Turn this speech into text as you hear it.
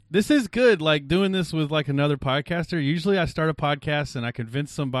This is good, like doing this with like another podcaster. Usually I start a podcast and I convince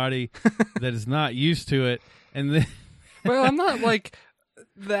somebody that is not used to it. And then Well, I'm not like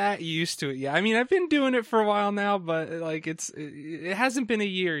that used to it yet. I mean, I've been doing it for a while now, but like it hasn't been a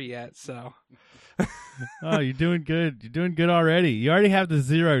year yet, so. Oh, you're doing good. You're doing good already. You already have the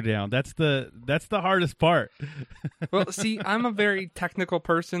 0 down. That's the hardest part. Well, see, I'm a very technical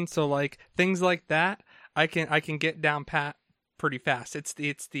person, so like things like that, I can get down pat pretty fast. It's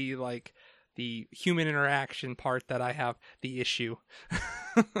the like the human interaction part that I have the issue.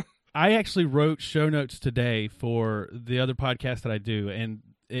 I actually wrote show notes today for the other podcast that I do, and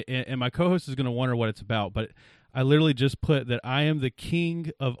my co-host is going to wonder what it's about, but I literally just put that I am the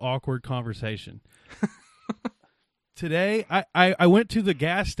king of awkward conversation. Today, I went to the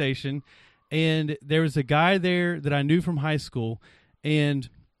gas station, and there was a guy there that I knew from high school, and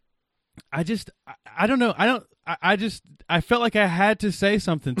I don't know. I felt like I had to say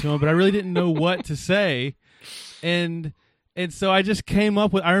something to him, but I really didn't know what to say, and so I just came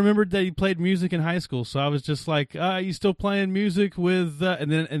up with. I remembered that he played music in high school, so I was just like, "You still playing music with?" And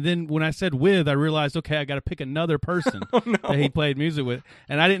then when I said "with," I realized, okay, I got to pick another person that he played music with,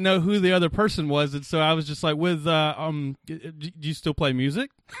 and I didn't know who the other person was, and so I was just like, "With, do you still play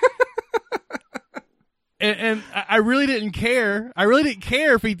music?" and I really didn't care. I really didn't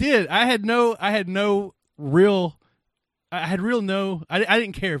care if he did. I didn't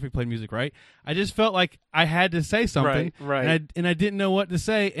care if he played music, right? I just felt like I had to say something, right. And I didn't know what to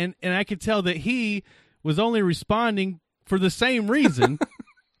say, and I could tell that he was only responding for the same reason,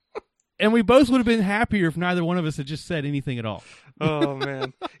 and we both would have been happier if neither one of us had just said anything at all. Oh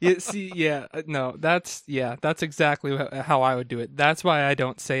man, that's exactly how I would do it. That's why I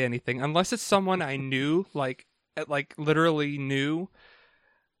don't say anything unless it's someone I knew, like literally knew.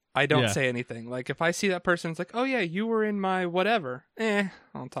 I don't say anything. Like, if I see that person, it's like, oh, yeah, you were in my whatever.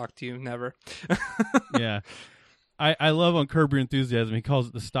 I'll talk to you. Never. Yeah. I love on Curb Your Enthusiasm, he calls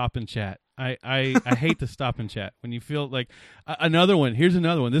it the stop and chat. I hate the stop and chat. When you feel like... another one. Here's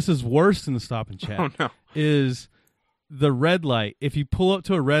another one. This is worse than the stop and chat. Oh, no. Is the red light. If you pull up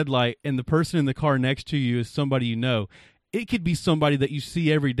to a red light and the person in the car next to you is somebody you know, it could be somebody that you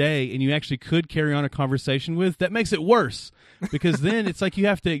see every day and you actually could carry on a conversation with. That makes it worse because then it's like you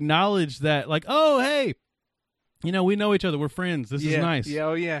have to acknowledge that, like, oh, hey, we know each other. We're friends. This is nice. Yeah,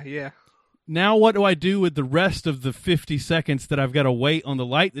 oh, yeah. Now what do I do with the rest of the 50 seconds that I've got to wait on the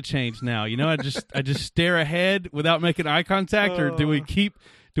light to change now? I just stare ahead without making eye contact, or do we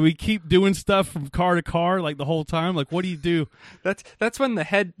keep doing stuff from car to car like the whole time? Like, what do you do? That's when the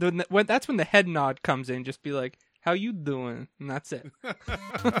head nod comes in. Just be like, how you doing? And that's it.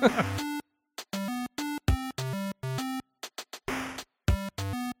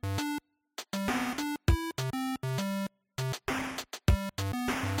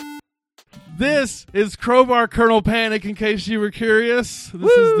 This is Crowbar Colonel Panic, in case you were curious.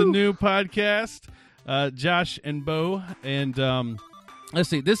 This is the new podcast. Josh and Bo. And let's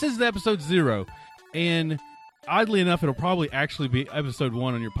see. This is episode 0. And oddly enough, it'll probably actually be episode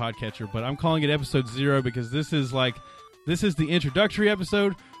 1 on your podcatcher, but I'm calling it episode 0 because this is the introductory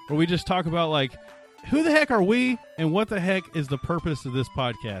episode where we just talk about, like, who the heck are we and what the heck is the purpose of this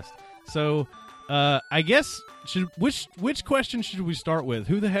podcast. So I guess which question should we start with?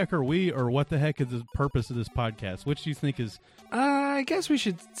 Who the heck are we, or what the heck is the purpose of this podcast? Which do you think is... I guess we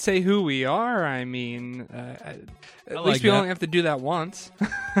should say who we are. I mean, at least we only have to do that once.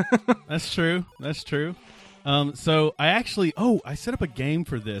 That's true. So I set up a game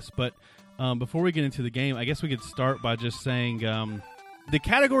for this, but before we get into the game, I guess we could start by just saying the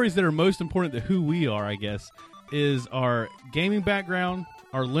categories that are most important to who we are, I guess, is our gaming background,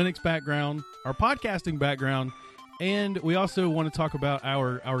 our Linux background, our podcasting background, and we also want to talk about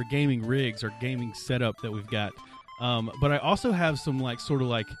our gaming rigs, our gaming setup that we've got. But I also have some I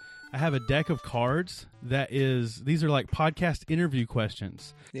have a deck of cards these are like podcast interview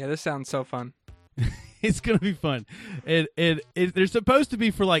questions. Yeah, this sounds so fun. It's gonna be fun, and they're supposed to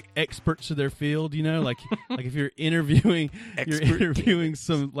be for like experts of their field, like if you're interviewing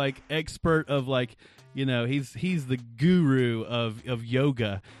some like expert of like, he's the guru of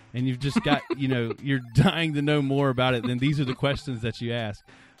yoga, and you've just got you're dying to know more about it. Then these are the questions that you ask.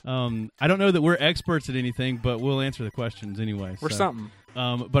 I don't know that we're experts at anything, but we'll answer the questions anyway. We're something.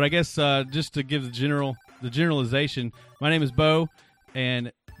 But I guess just to give the generalization, my name is Bo,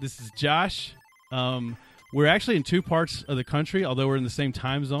 and this is Josh. We're actually in 2 parts of the country, although we're in the same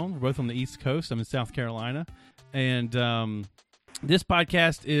time zone. We're both on the East Coast. I'm in South Carolina. And this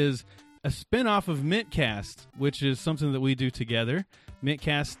podcast is a spinoff of Mintcast, which is something that we do together.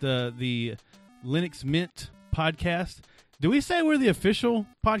 Mintcast, the Linux Mint podcast. Do we say we're the official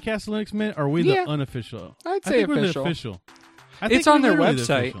podcast of Linux Mint, or are we the unofficial? I'd I say think we're the official. official. I think It's on we're their literally the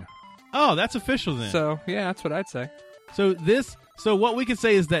website. official. Oh, that's official then. So yeah, that's what I'd say. So what we can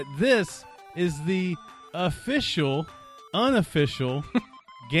say is that this is the official, unofficial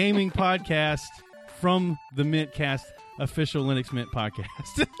gaming podcast from the Mintcast official Linux Mint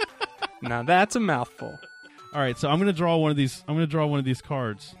podcast. Now that's a mouthful. All right, so I'm going to draw one of these. I'm going to draw one of these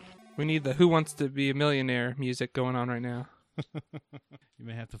cards. We need the Who Wants to Be a Millionaire music going on right now. You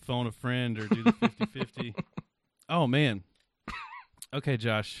may have to phone a friend or do the 50-50. Oh man. Okay,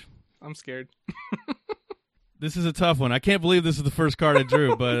 Josh. I'm scared. This is a tough one. I can't believe this is the first card I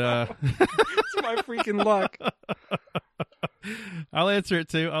drew, but It's my freaking luck. I'll answer it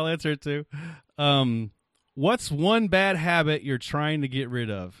too. What's one bad habit you're trying to get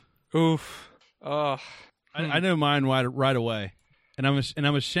rid of? Oof. Oh. I know mine right away, and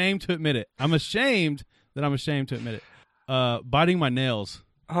I'm ashamed to admit it. I'm ashamed that I'm ashamed to admit it. Biting my nails.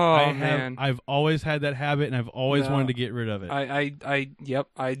 Oh man. I've always had that habit, and I've always wanted to get rid of it. Yep,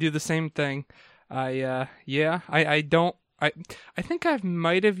 I do the same thing. I think I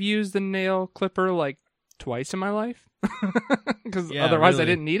might have used the nail clipper like twice in my life because otherwise really. I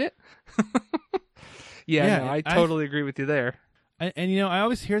didn't need it. I totally agree with you there. And I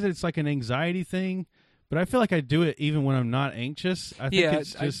always hear that it's like an anxiety thing, but I feel like I do it even when I'm not anxious. I think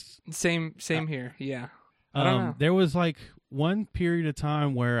it's just same here. Yeah. I don't know. There was like one period of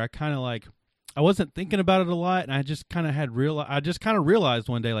time where I kind of like I wasn't thinking about it a lot, and I just kind of realized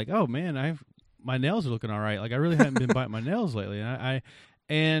one day like, oh man, my nails are looking all right. Like I really haven't been biting my nails lately,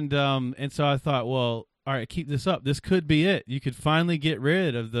 and so I thought, well, all right, keep this up. This could be it. You could finally get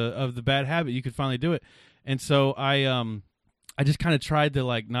rid of the bad habit. You could finally do it. And so I just kind of tried to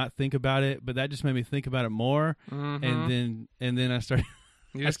like not think about it, but that just made me think about it more. Mm-hmm. And then I started.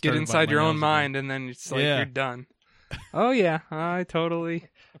 You just get inside your own mind, and then it's like you're done. Oh yeah, I totally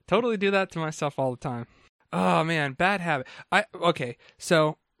do that to myself all the time. Oh man, bad habit. Okay,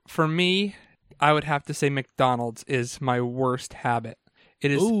 so for me, I would have to say McDonald's is my worst habit.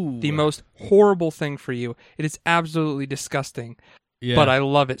 It is the most horrible thing for you. It is absolutely disgusting. Yeah. But I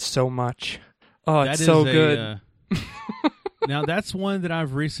love it so much. Oh, it's so good. Now that's one that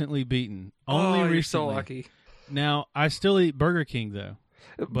I've recently beaten. Only recently. You're so lucky. Now I still eat Burger King though.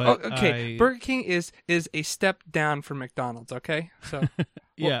 But Burger King is a step down from McDonald's. Okay, so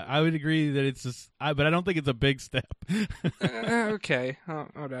yeah, I would agree that it's but I don't think it's a big step. Okay,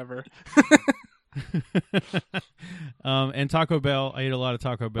 whatever. And Taco Bell, I ate a lot of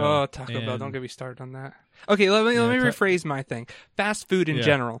Taco Bell. Oh, Taco Bell! Don't get me started on that. Okay, let me rephrase my thing. Fast food in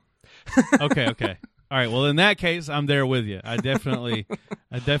general. Okay. All right. Well, in that case, I'm there with you. I definitely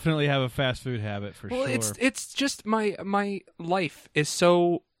have a fast food habit for sure. Well, it's just my life is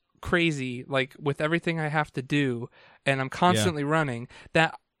so crazy, like with everything I have to do, and I'm constantly running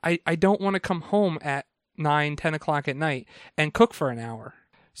that I don't want to come home at 9-10 o'clock at night and cook for an hour.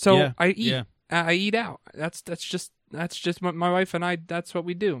 So I eat. Yeah. I eat out. That's just my wife and I. That's what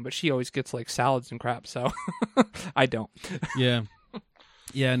we do. But she always gets like salads and crap, so I don't. Yeah.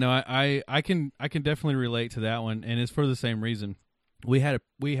 Yeah, no, I can definitely relate to that one, and it's for the same reason. We had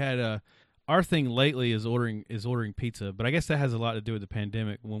our thing lately is ordering pizza, but I guess that has a lot to do with the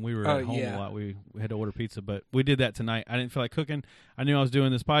pandemic. When we were at home a lot, we had to order pizza, but we did that tonight. I didn't feel like cooking. I knew I was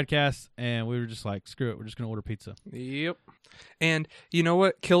doing this podcast, and we were just like, screw it, we're just gonna order pizza. Yep. And you know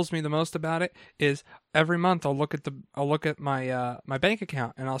what kills me the most about it is every month I'll look at my my bank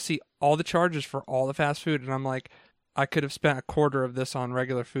account, and I'll see all the charges for all the fast food, and I'm like, I could have spent a quarter of this on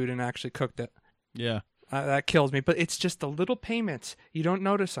regular food and actually cooked it. Yeah. That kills me. But it's just the little payments. You don't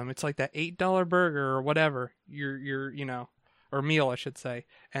notice them. It's like that $8 burger or whatever, your or meal, I should say.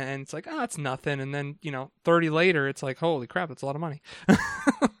 And it's like, it's nothing. And then, 30 later, it's like, holy crap, that's a lot of money.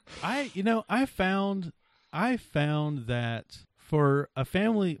 I found that for a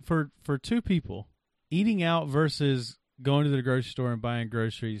family, for two people, eating out versus going to the grocery store and buying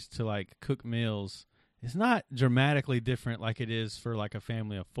groceries to like cook meals, it's not dramatically different like it is for like a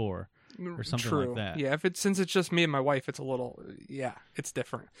family of 4 or something like that. Yeah, since it's just me and my wife, it's a little it's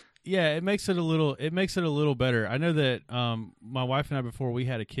different. Yeah, it makes it a little better. I know that my wife and I, before we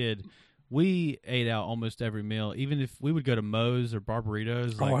had a kid, we ate out almost every meal. Even if we would go to Moe's or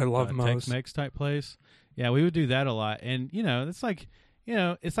Barbaritos, I love Moe's. Tex-Mex type place. Yeah, we would do that a lot. And it's like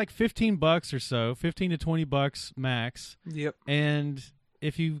it's like $15 or so, $15 to $20 max. Yep. And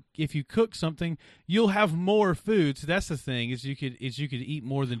if you cook something, you'll have more food. So that's the thing is you could eat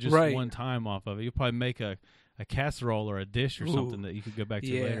more than just one time off of it. You'll probably make a casserole or a dish or something that you could go back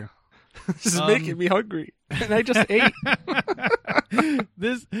to later. This is making me hungry, and I just ate.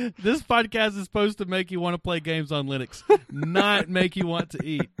 This podcast is supposed to make you want to play games on Linux, not make you want to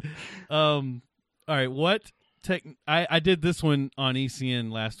eat. All right, what I did this one on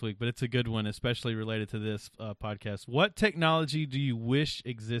ECN last week, but it's a good one, especially related to this podcast. What technology do you wish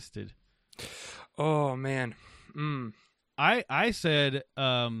existed? Oh man, I said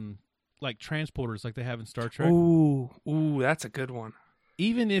like transporters, like they have in Star Trek. Ooh, that's a good one.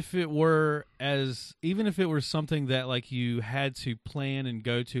 Even if it were something that like you had to plan and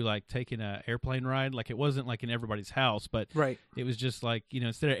go to, like taking an airplane ride, like it wasn't like in everybody's house, but right. It was just like,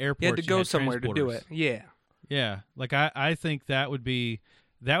 instead of airports, you had to go somewhere to do it. Yeah. Like I think that would be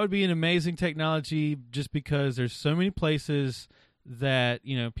an amazing technology, just because there's so many places that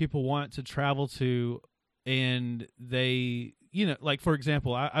people want to travel to, and they like, for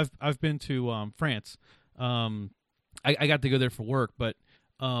example, I've been to France. I got to go there for work, but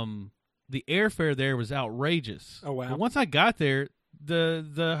the airfare there was outrageous. Oh wow! But once I got there,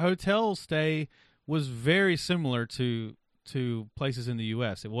 the hotel stay was very similar to places in the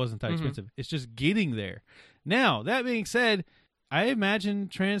U.S. It wasn't that expensive. It's just getting there. Now, that being said, I imagine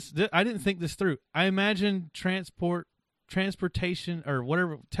I didn't think this through. I imagine transportation or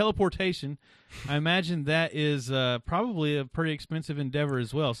whatever, teleportation, I imagine that is probably a pretty expensive endeavor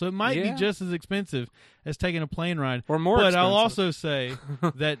as well. So it might be just as expensive as taking a plane ride. Or more expensive. But I'll also say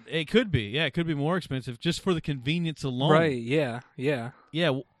that it could be. Yeah, it could be more expensive just for the convenience alone. Right, yeah. Yeah,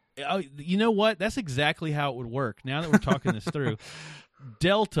 you know what? That's exactly how it would work. Now that we're talking this through,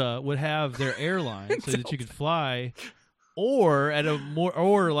 Delta would have their airline so that you could fly. Or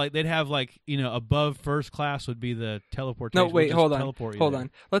like they'd have like above first class would be the teleportation. No, wait, hold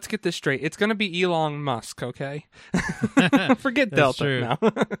on. Let's get this straight. It's going to be Elon Musk, okay? Forget Delta now.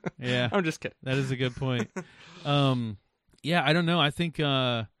 Yeah, I'm just kidding. That is a good point. Yeah, I don't know. I think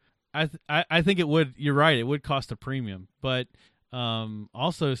I think it would. You're right. It would cost a premium, but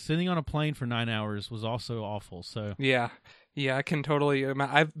also sitting on a plane for 9 hours was also awful. So yeah, I can totally.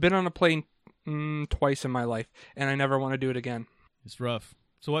 I've been on a plane twice in my life, and I never want to do it again. It's rough.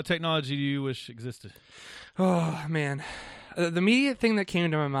 So what technology do you wish existed? Oh man, the immediate thing that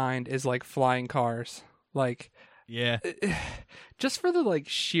came to my mind is like flying cars. Like, yeah, just for the like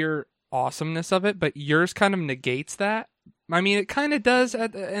sheer awesomeness of it, but yours kind of negates that. I mean, it kind of does,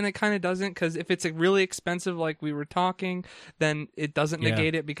 and it kind of doesn't, because if it's really expensive, like we were talking, then it doesn't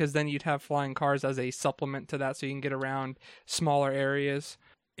negate it, because then you'd have flying cars as a supplement to that, so you can get around smaller areas.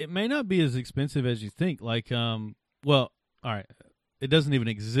 It may not be as expensive as you think. Like, well, all right, it doesn't even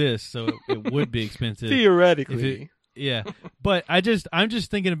exist, so it would be expensive theoretically. But I'm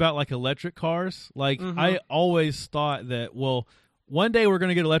just thinking about like electric cars. Like, I always thought that, well, one day we're going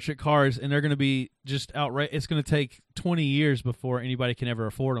to get electric cars, and they're going to be just outright. It's going to take 20 years before anybody can ever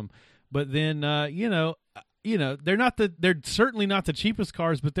afford them. But then, they're certainly not the cheapest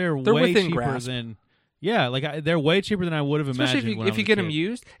cars, but they're way cheaper grasp. Than. Yeah, like they're way cheaper than I would have imagined. Especially if you get them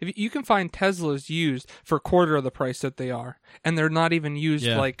used. If you can find Teslas used for a quarter of the price that they are, and they're not even used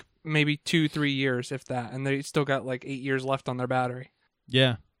like maybe 2-3 years, if that, and they still got like 8 years left on their battery.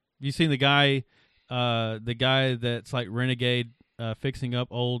 Yeah, you seen the guy that's like Renegade fixing up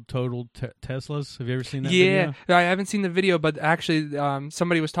old totaled Teslas? Have you ever seen that? Yeah, video? I haven't seen the video, but actually,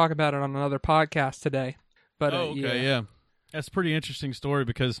 somebody was talking about it on another podcast today. But yeah, that's a pretty interesting story,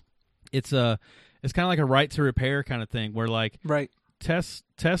 because it's kind of like a right to repair kind of thing, where like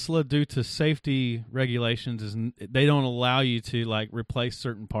Tesla, due to safety regulations, they don't allow you to like replace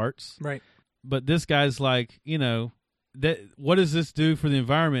certain parts. Right. But this guy's like, what does this do for the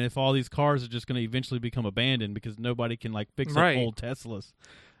environment if all these cars are just going to eventually become abandoned because nobody can like fix up old Teslas?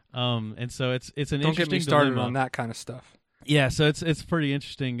 And so it's an interesting. Don't get me started dilemma on that kind of stuff. Yeah, so it's pretty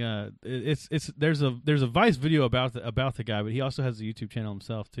interesting. There's a Vice video about the guy, but he also has a YouTube channel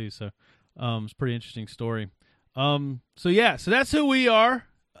himself too. So. It's a pretty interesting story. So that's who we are.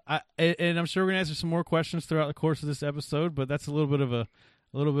 And I'm sure we're gonna answer some more questions throughout the course of this episode. But that's a little bit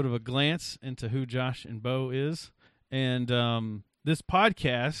of a glance into who Josh and Bo is. And this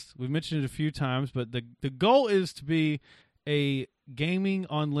podcast, we've mentioned it a few times, but the goal is to be a gaming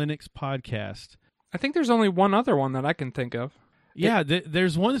on Linux podcast. I think there's only one other one that I can think of. Yeah,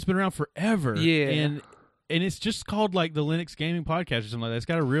 there's one that's been around forever. Yeah. And it's just called like the Linux Gaming Podcast or something like that. It's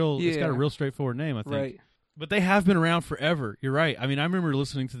got a real straightforward name, I think. Right. But they have been around forever. You're right. I mean, I remember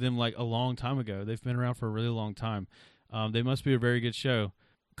listening to them like a long time ago. They've been around for a really long time. They must be a very good show.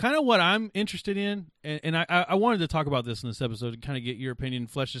 Kind of what I'm interested in, and I wanted to talk about this in this episode and kind of get your opinion,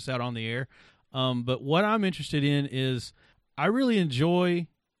 flesh this out on the air. But what I'm interested in is I really enjoy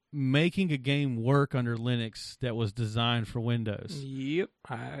making a game work under Linux that was designed for Windows. Yep,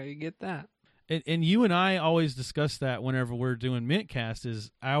 I get that. And you and I always discuss that whenever we're doing Mintcast,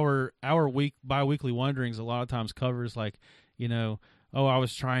 is our bi-weekly Wonderings a lot of times covers like, oh, I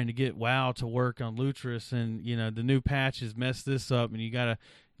was trying to get WoW to work on Lutris, and the new patch has messed this up, and you gotta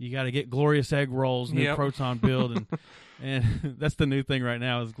get Glorious Egg Rolls new Proton build, and that's the new thing right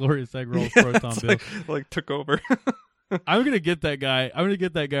now is Glorious Egg Rolls Proton build. Like took over. I'm gonna get that guy. I'm gonna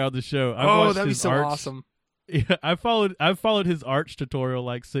get that guy on the show. That'd be so awesome. Yeah, I've followed his Arch tutorial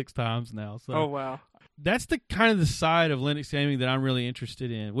like 6 times now. So oh wow, that's the kind of the side of Linux gaming that I'm really interested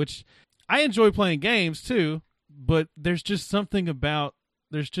in. Which I enjoy playing games too, but there's just something about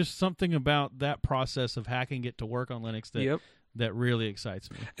that process of hacking it to work on Linux that really excites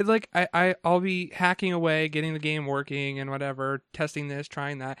me. It's like I'll be hacking away, getting the game working and whatever, testing this,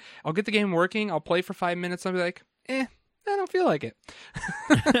 trying that. I'll get the game working. I'll play for 5 minutes. I'll be like, I don't feel like it.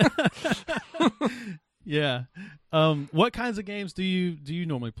 Yeah. What kinds of games do you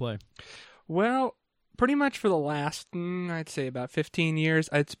normally play? Well, pretty much for the last, I'd say about 15 years,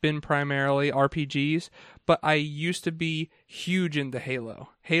 it's been primarily RPGs, but I used to be huge into Halo.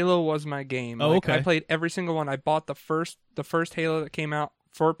 Halo was my game. Oh, okay. I played every single one. I bought the first Halo that came out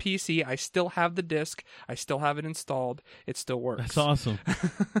for PC. I still have the disc. I still have it installed. It still works. That's awesome.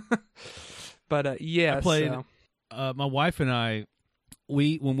 But yeah, I played, my wife and I,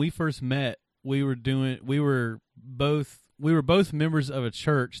 when we first met, we were both members of a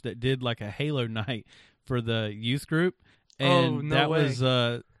church that did like a Halo night for the youth group, and that was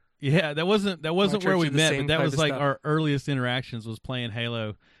that wasn't where we met, but that was like our earliest interactions was playing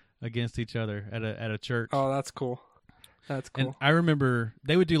Halo against each other at a church. Oh, that's cool. That's cool. And I remember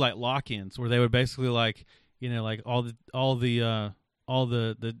they would do like lock-ins where they would basically like like all the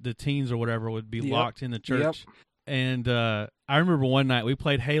teens or whatever would be locked in the church. Yep. And I remember one night we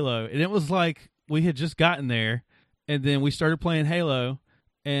played Halo, and it was like we had just gotten there, and then we started playing Halo,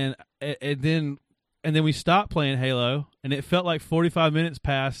 and then we stopped playing Halo, and it felt like 45 minutes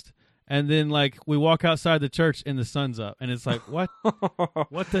passed, and then like we walk outside the church and the sun's up, and it's like what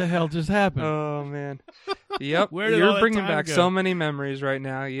the hell just happened? Oh man, yep. Where did You're bringing back go? So many memories right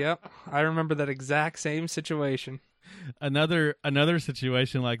now. Yep, I remember that exact same situation. Another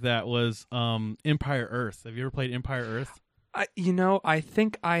situation like that was Empire Earth. Have you ever played Empire Earth? I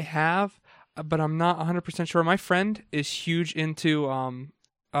think I have, but I'm not 100% sure. My friend is huge into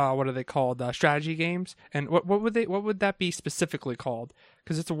what are they called? Strategy games. And what would that be specifically called?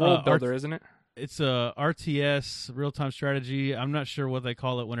 Because it's a world builder, isn't it? It's a RTS, real time strategy. I'm not sure what they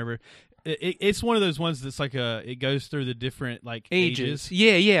call it. Whenever it's one of those ones that's like it goes through the different like ages.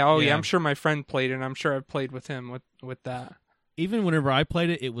 Yeah. Oh yeah. I'm sure my friend played it, and I'm sure I've played with him with that. Even whenever I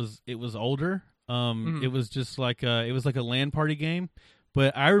played it, it was older. It was just like it was like a LAN party game.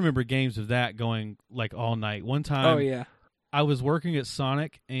 But I remember games of that going like all night. One time, oh yeah, I was working at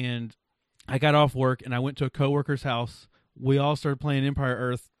Sonic, and I got off work, and I went to a coworker's house. We all started playing Empire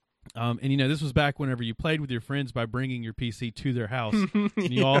Earth. And this was back whenever you played with your friends by bringing your PC to their house, and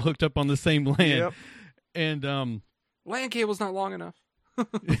you all hooked up on the same LAN. Yep. And LAN cable's not long enough.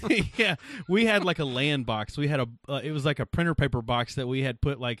 Yeah, we had like a LAN box. We had it was like a printer paper box that we had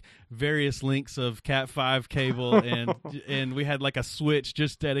put like various links of Cat5 cable, and we had like a switch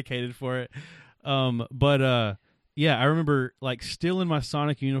just dedicated for it. Yeah, I remember like still in my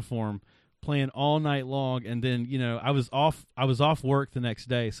Sonic uniform, playing all night long, and then I was off work the next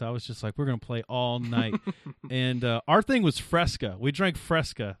day, so I was just like, we're gonna play all night. And our thing was Fresca. We drank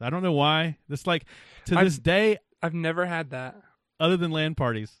Fresca. I don't know why. This like this day I've never had that other than LAN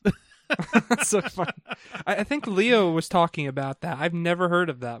parties. That's so fun. I think Leo was talking about that. I've never heard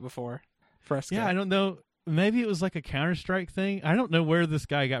of that before. Fresca. Yeah, I don't know. Maybe it was like a Counter-Strike thing. I don't know where this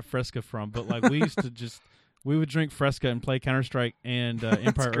guy got Fresca from, but like we used to we would drink Fresca and play Counter-Strike and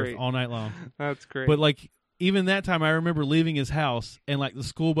Empire Earth all night long. That's great. But like even that time, I remember leaving his house, and like the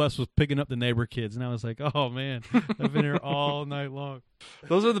school bus was picking up the neighbor kids, and I was like, "Oh man, I've been here all night long."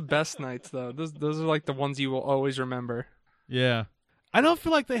 Those are the best nights, though. Those are like the ones you will always remember. Yeah, I don't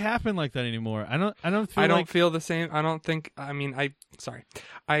feel like they happen like that anymore. I don't feel the same. I don't think. I mean, I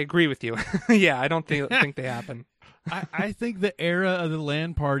agree with you. Yeah, I don't think they happen. I think the era of the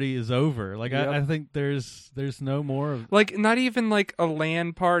LAN party is over. Like yep. I think there's no more of like not even like a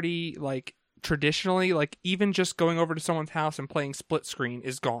LAN party like traditionally, like even just going over to someone's house and playing split screen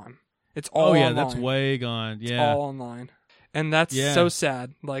is gone. It's all online. That's way gone. Yeah, it's all online. And that's so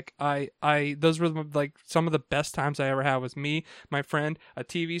sad. Like those were like some of the best times I ever had was me, my friend, a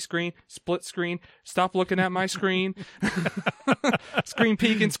TV screen, split screen. Stop looking at my screen. Screen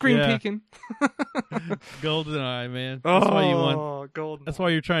peeking. GoldenEye, man. That's why you want. GoldenEye. That's why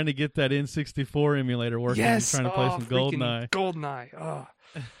you're trying to get that N64 emulator working. Yes. You're trying to play some GoldenEye. GoldenEye. Oh.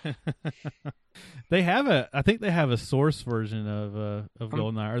 I think they have a source version of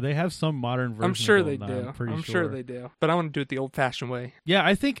GoldenEye, or they have some modern version. I'm sure of they GoldenEye, do. I'm pretty I'm sure. sure they do. But I want to do it the old-fashioned way. Yeah,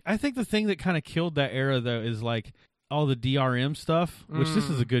 I think the thing that kind of killed that era though is like all the DRM stuff, which this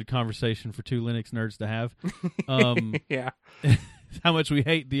is a good conversation for two Linux nerds to have. Yeah. How much we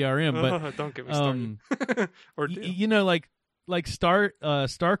hate DRM, but don't get me started. Or do. you know, like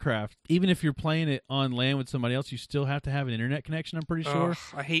StarCraft, even if you're playing it on LAN with somebody else, you still have to have an internet connection, I'm pretty sure.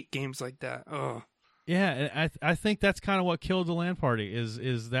 I hate games like that. Ugh. Yeah, and I think that's kind of what killed the LAN party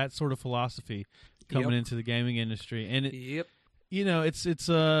is that sort of philosophy coming into the gaming industry. And you know, it's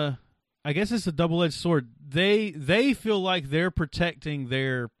I guess it's a double-edged sword. They feel like they're protecting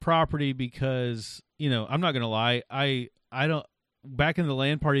their property because, you know, I'm not going to lie, I don't. Back in the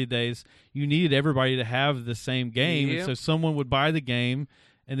LAN party days, you needed everybody to have the same game, and so someone would buy the game,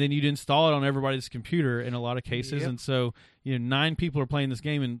 and then you'd install it on everybody's computer in a lot of cases. And so, you know, 9 people are playing this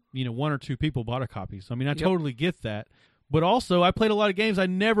game, and, you know, 1 or 2 people bought a copy. So I mean, I totally get that. But also, I played a lot of games I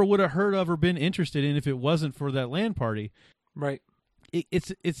never would have heard of or been interested in if it wasn't for that LAN party. Right.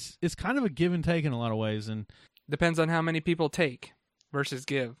 It's kind of a give and take in a lot of ways, and depends on how many people take versus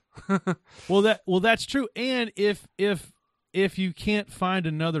give. well, that's true. And if you can't find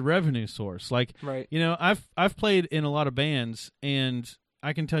another revenue source, like, you know, I've played in a lot of bands, and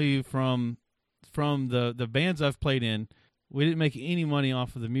I can tell you from the bands I've played in, we didn't make any money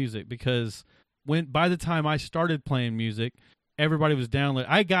off of the music because by the time I started playing music, everybody was downloading.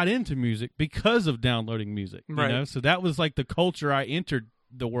 I got into music because of downloading music, you know? So that was like the culture I entered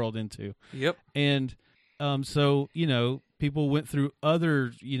the world into. And so, you know, people went through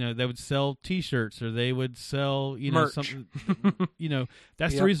other, you know, they would sell T-shirts or they would sell, you know, something, you know,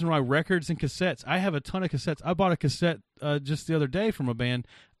 that's the reason why records and cassettes. I have a ton of cassettes. I bought a cassette just the other day from a band.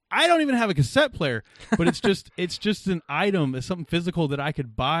 I don't even have a cassette player, but it's just an item. It's something physical that I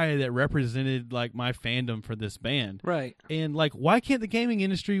could buy that represented like my fandom for this band. Right. And like, why can't the gaming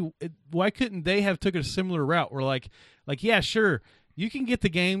industry? Why couldn't they have took a similar route? Where like, yeah, sure, you can get the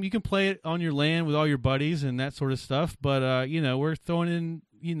game, you can play it on your LAN with all your buddies and that sort of stuff. But you know, we're throwing in,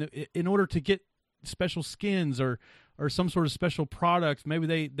 you know, in order to get special skins or some sort of special product.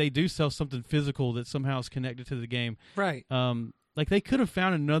 Maybe they do sell something physical that somehow is connected to the game. Right. Like they could have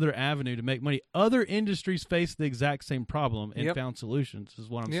found another avenue to make money. Other industries face the exact same problem and found solutions, is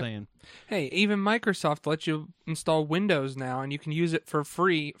what I'm saying. Hey, even Microsoft lets you install Windows now, and you can use it for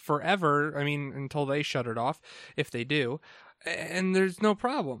free forever. I mean, until they shut it off, if they do. And there's no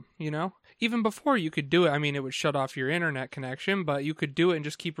problem, you know? Even before you could do it, I mean, it would shut off your internet connection, but you could do it and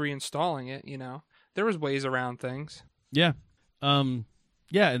just keep reinstalling it, you know? There was ways around things. Yeah.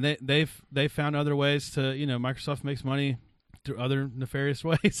 Yeah, and they found other ways to, you know, Microsoft makes money through other nefarious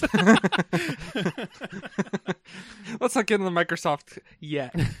ways. Let's not get into Microsoft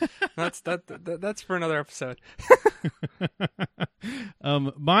yet. That's for another episode.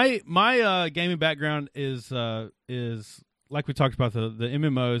 My gaming background is like we talked about the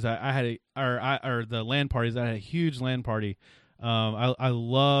MMOs. I had or the LAN parties. I had a huge LAN party. I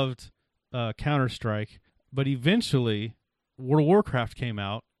loved Counter-Strike, but eventually World of Warcraft came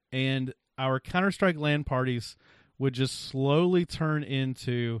out, and our Counter-Strike LAN parties would just slowly turn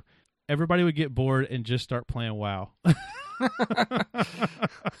into everybody would get bored and just start playing WoW.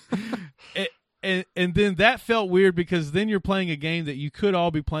 And then that felt weird because then you're playing a game that you could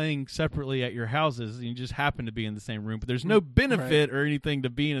all be playing separately at your houses, and you just happen to be in the same room. But there's no benefit or anything to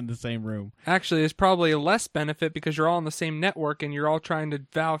being in the same room. Actually, there's probably a less benefit because you're all on the same network and you're all trying to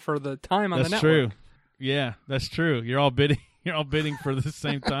vow for the time on the network. That's true. Yeah, that's true. You're all bidding. You're all bidding for the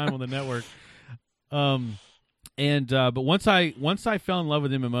same time on the network. But once I fell in love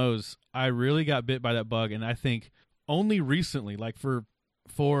with MMOs, I really got bit by that bug, and I think only recently, like for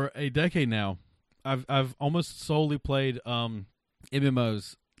a decade now, I've almost solely played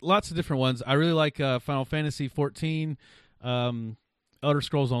MMOs. Lots of different ones. I really like Final Fantasy 14, Elder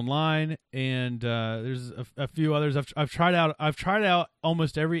Scrolls Online, and there's a few others. I've tried out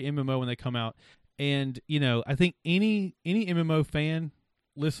almost every MMO when they come out, and you know, I think any MMO fan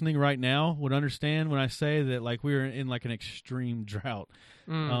listening right now would understand when I say that like we're in like an extreme drought.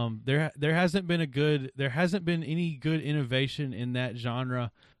 There hasn't been any good innovation in that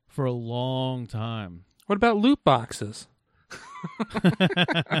genre for a long time. What about loot boxes?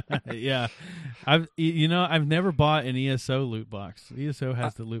 Yeah, I've never bought an ESO loot box. ESO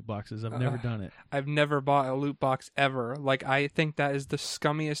has the loot boxes. I've never done it. I've never bought a loot box ever. Like, I think that is the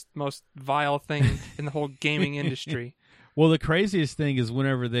scummiest, most vile thing in the whole gaming industry. Well, the craziest thing is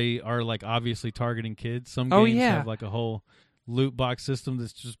whenever they are like obviously targeting kids. Some games have like a whole loot box system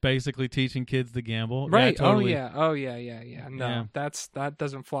that's just basically teaching kids to gamble. Right. Yeah, totally. Oh yeah. No, that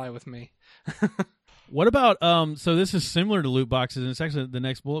doesn't fly with me. What about so this is similar to loot boxes, and it's actually the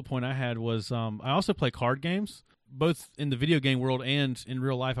next bullet point I had was I also play card games, both in the video game world and in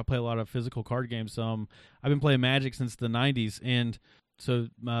real life. I play a lot of physical card games. I've been playing Magic since the 90s, and so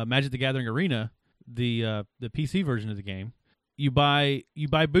Magic the Gathering Arena, the PC version of the game, you buy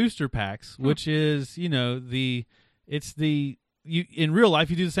booster packs, which is, you in real life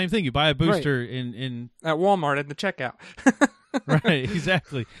you do the same thing. You buy a booster in at Walmart at the checkout. Right,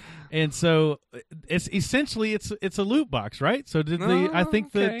 exactly. And so it's essentially it's a loot box, right? So I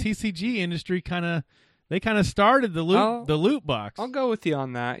think the TCG industry kind of started the loot box. I'll go with you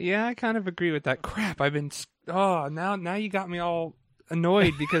on that. Yeah, I kind of agree with that. Crap, now you got me all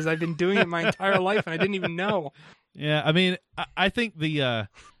annoyed because I've been doing it my entire life and I didn't even know. Yeah, I mean, I think I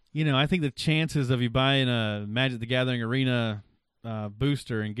think the chances of you buying a Magic the Gathering Arena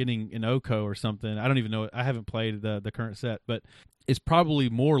booster and getting an OCO or something, I don't even know. I haven't played the current set, but it's probably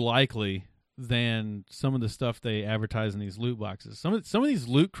more likely than some of the stuff they advertise in these loot boxes. Some of these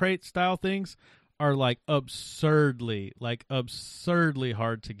loot crate style things are like absurdly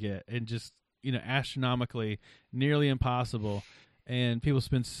hard to get and just astronomically nearly impossible. And people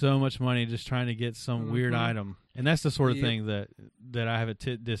spend so much money just trying to get some weird item, and that's the sort of thing that I have a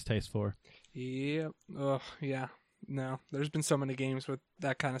distaste for. Yep. Oh yeah. No, there's been so many games with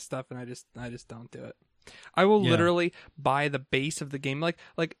that kind of stuff, and I just don't do it. I will literally buy the base of the game,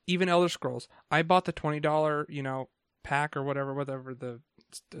 like even Elder Scrolls. I bought the $20, pack or whatever the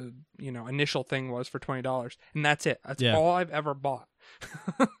initial thing was for $20, and that's it. That's all I've ever bought.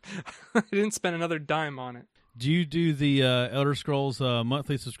 I didn't spend another dime on it. Do you do the Elder Scrolls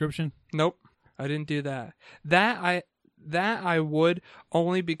monthly subscription? Nope, I didn't do that. That I would,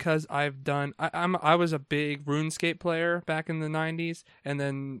 only because I've done. I was a big RuneScape player back in the 90s, and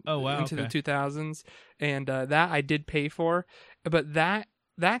then into the 2000s, and that I did pay for. But that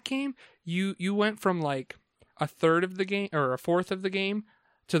game, you went from like a third of the game or a fourth of the game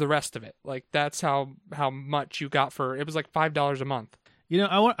to the rest of it. Like that's how much you got for it. Was like $5 a month.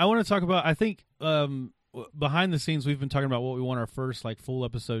 I want to talk about. I think behind the scenes we've been talking about what we want our first like full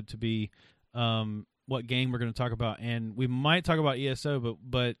episode to be. What game we're going to talk about, and we might talk about ESO,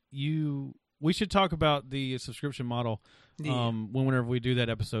 but we should talk about the subscription model whenever we do that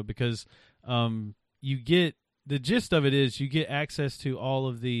episode, because you get the gist of it is you get access to all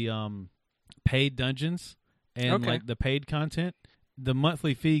of the paid dungeons and like the paid content. The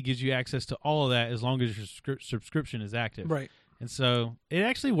monthly fee gives you access to all of that as long as your subscription is active, right? And so it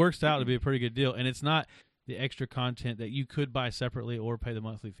actually works out to be a pretty good deal, and it's not the extra content that you could buy separately or pay the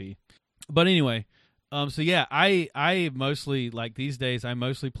monthly fee. But anyway. So yeah, I mostly, like these days, I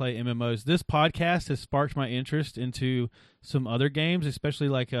mostly play MMOs. This podcast has sparked my interest into some other games, especially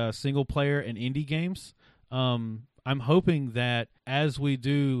like single player and indie games. I'm hoping that as we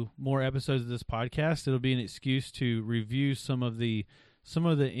do more episodes of this podcast, it'll be an excuse to review some of the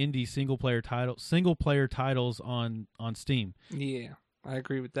indie single player titles on Steam. Yeah, I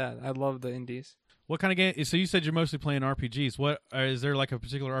agree with that. I love the indies. What kind of game? So you said you're mostly playing RPGs. What is there like a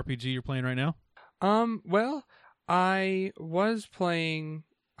particular RPG you're playing right now? Well, I was playing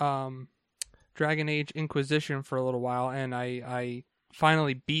Dragon Age Inquisition for a little while, and I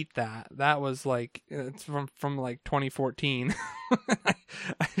finally beat that. That was like it's from like 2014.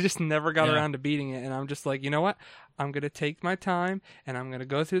 I just never got around to beating it, and I'm just like, you know what? I'm gonna take my time, and I'm gonna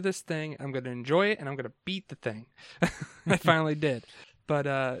go through this thing. I'm gonna enjoy it, and I'm gonna beat the thing. I finally did. But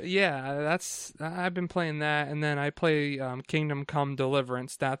I've been playing that, and then I play Kingdom Come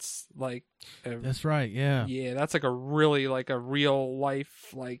Deliverance. That's like that's right, yeah. Yeah, that's like a really like a real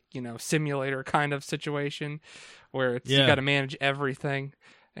life simulator kind of situation where it's you got to manage everything.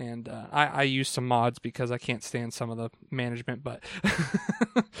 And I use some mods because I can't stand some of the management, but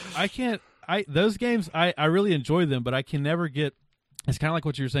those games I really enjoy them, but I can never get. It's kind of like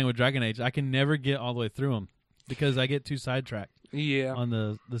what you were saying with Dragon Age. I can never get all the way through them because I get too sidetracked. Yeah, on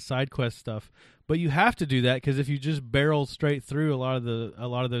the side quest stuff, but you have to do that because if you just barrel straight through a lot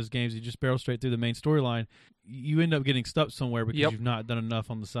of those games, you just barrel straight through the main storyline, you end up getting stuck somewhere because you've not done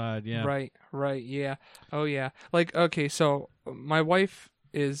enough on the side. Yeah, right, yeah, oh yeah. Like okay, so my wife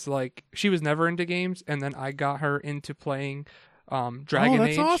is like she was never into games, and then I got her into playing Dragon Age. Oh,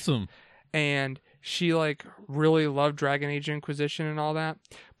 that's awesome. And she like really loved Dragon Age Inquisition and all that.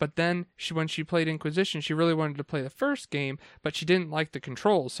 But then when she played Inquisition, she really wanted to play the first game, but she didn't like the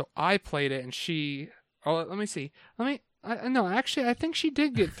controls. So I played it, and let me see. I think she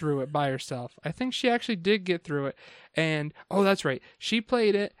did get through it by herself. I think she actually did get through it. And that's right. She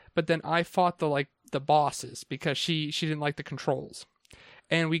played it, but then I fought the the bosses because she didn't like the controls.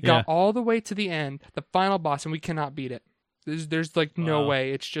 And we got all the way to the end, the final boss, and we cannot beat it. There's like no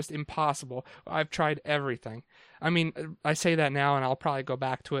way. It's just impossible. I've tried everything. I mean, I say that now, and I'll probably go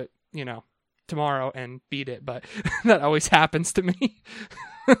back to it, tomorrow and beat it, but that always happens to me.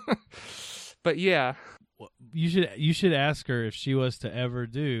 But yeah. You should ask her if she was to ever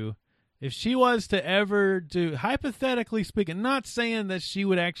do, hypothetically speaking, not saying that she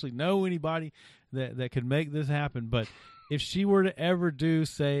would actually know anybody that could make this happen, but if she were to ever do,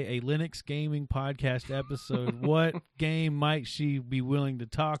 say, a Linux gaming podcast episode, what game might she be willing to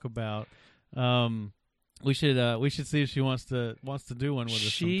talk about? We should see if she wants to do one with us.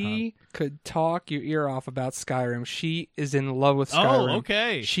 She could talk your ear off about Skyrim. She is in love with Skyrim. Oh,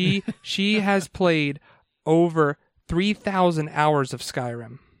 okay. She has played over 3,000 hours of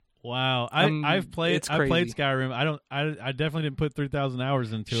Skyrim. Wow, I've played Skyrim. I definitely didn't put 3,000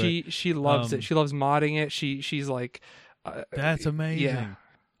 hours into it. She loves it. She loves modding it. She's like, that's amazing. Yeah.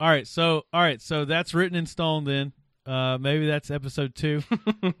 All right, so that's written in stone. Then maybe that's episode 2.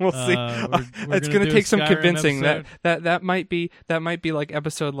 We'll see. It's going to take some convincing. Episode. That might be like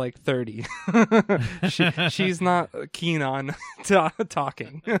episode like 30. She's not keen on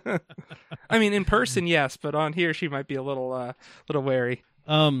talking. I mean, in person, yes, but on here she might be a little wary.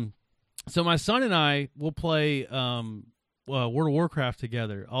 So my son and I will play World of Warcraft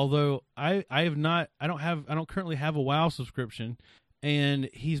together. Although I don't currently have a WoW subscription, and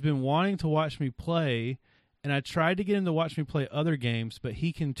he's been wanting to watch me play, and I tried to get him to watch me play other games, but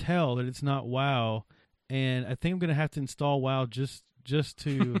he can tell that it's not WoW, and I think I'm going to have to install WoW just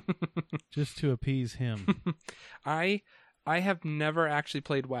to appease him. I have never actually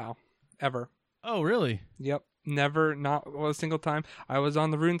played WoW ever. Oh, really? Yep. Never, not a single time. I was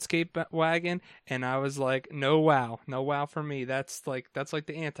on the RuneScape wagon, and I was like, no WoW for me. That's like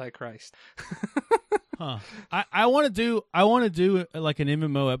the Antichrist. Huh. I want to do like an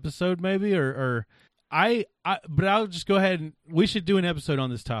MMO episode maybe, but I'll just go ahead and we should do an episode on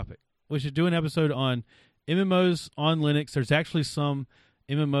this topic. We should do an episode on MMOs on Linux. There's actually some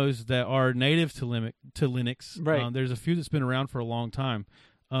MMOs that are native to Linux. Right. There's a few that's been around for a long time.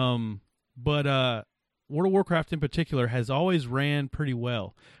 But World of Warcraft in particular has always ran pretty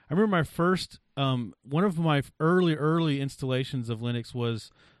well. I remember my first, one of my early installations of Linux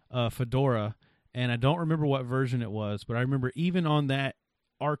was Fedora, and I don't remember what version it was, but I remember even on that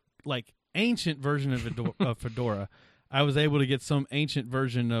ancient version of Fedora, I was able to get some ancient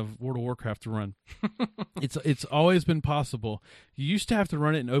version of World of Warcraft to run. It's always been possible. You used to have to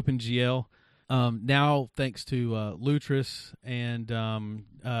run it in OpenGL. Now, thanks to Lutris and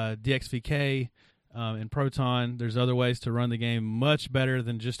DXVK and Proton, there's other ways to run the game much better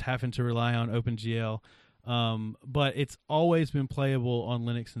than just having to rely on OpenGL. But it's always been playable on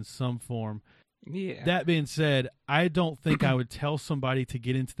Linux in some form. Yeah. That being said, I don't think I would tell somebody to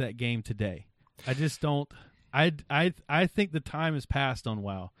get into that game today. I just don't. I think the time has passed on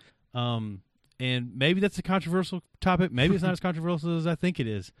WoW. And maybe that's a controversial topic. Maybe it's not as controversial as I think it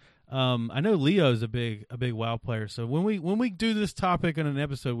is. I know Leo's a big WoW player, so when we do this topic on an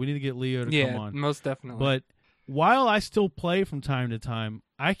episode, we need to get Leo to come on. Yeah, most definitely. But while I still play from time to time,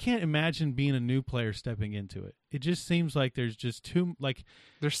 I can't imagine being a new player stepping into it. It just seems like there's just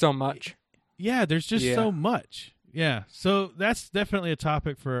there's so much. Yeah, there's just so much. Yeah, so that's definitely a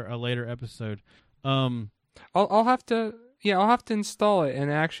topic for a later episode. I'll have to install it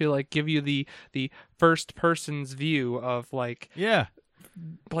and actually give you the first person's view of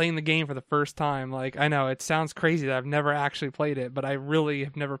playing the game for the first time. I know it sounds crazy that I've never actually played it, but I really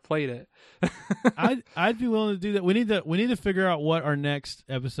have never played it. I'd be willing to do that. We need to figure out what our next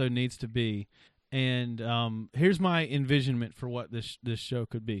episode needs to be. And here's my envisionment for what this show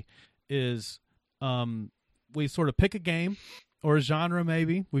could be is we sort of pick a game or a genre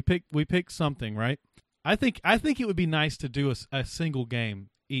maybe. We pick something, right? I think it would be nice to do a single game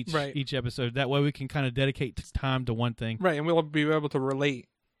each episode. That way we can kind of dedicate time to one thing. Right, and we'll be able to relate.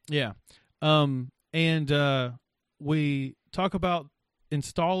 Yeah. And we talk about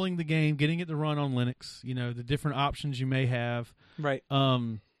installing the game, getting it to run on Linux, the different options you may have. Right.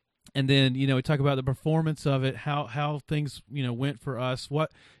 And then, we talk about the performance of it, how things, went for us.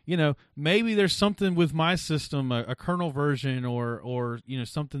 What, maybe there's something with my system, a kernel version or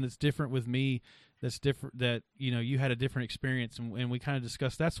something that's different with me. That's different, that you had a different experience, and we kind of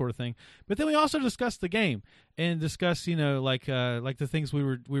discussed that sort of thing. But then we also discussed the game and discuss like the things we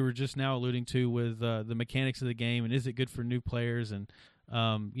were just now alluding to with the mechanics of the game, and is it good for new players, and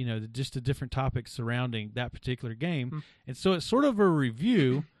just the different topics surrounding that particular game. Mm-hmm. And so it's sort of a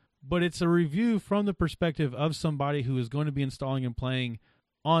review, but it's a review from the perspective of somebody who is going to be installing and playing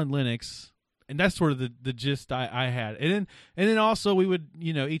on Linux that's sort of the gist I had. And then also we would,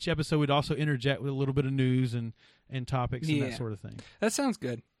 each episode would also interject with a little bit of news and topics and that sort of thing. That sounds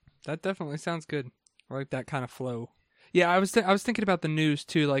good. That definitely sounds good. I like that kind of flow. Yeah, I was thinking about the news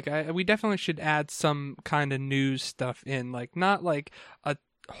too. Like, we definitely should add some kind of news stuff in. Like, not like a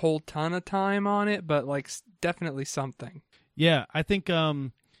whole ton of time on it, but like definitely something. Yeah, I think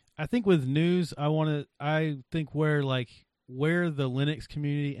with news, I think where the Linux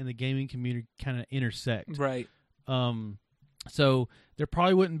community and the gaming community kind of intersect. Right. So there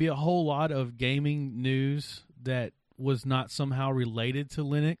probably wouldn't be a whole lot of gaming news that was not somehow related to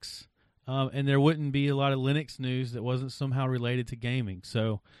Linux. And there wouldn't be a lot of Linux news that wasn't somehow related to gaming.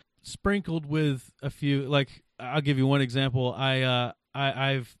 So sprinkled with a few, like, I'll give you one example.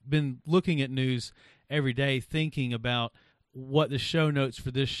 I've been looking at news every day, thinking about what the show notes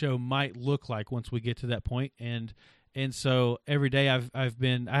for this show might look like once we get to that point. And so every day I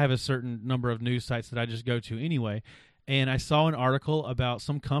have a certain number of news sites that I just go to anyway. And I saw an article about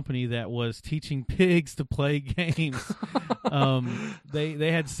some company that was teaching pigs to play games.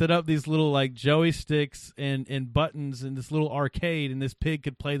 They had set up these little like joysticks and buttons in this little arcade, and this pig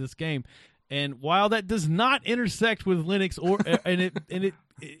could play this game. And while that does not intersect with Linux or and it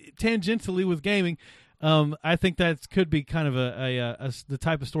tangentially with gaming, I think that could be kind of the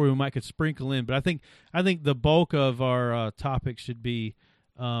type of story we might could sprinkle in. But I think the bulk of our topic should be,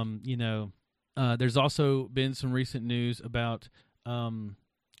 there's also been some recent news about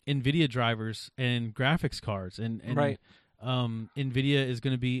NVIDIA drivers and graphics cards, and right. NVIDIA is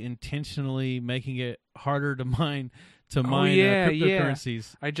going to be intentionally making it harder to mine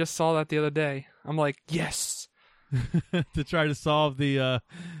cryptocurrencies. I just saw that the other day. I'm like, yes, to try to solve the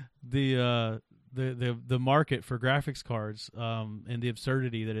market for graphics cards and the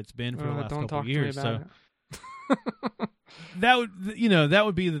absurdity that it's been for the last couple of years. So that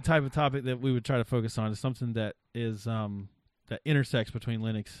would be the type of topic that we would try to focus on, is something that is that intersects between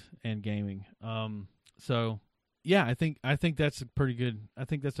Linux and gaming. So yeah, I think that's a pretty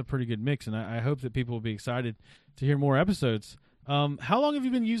good mix, and I hope that people will be excited to hear more episodes. How long have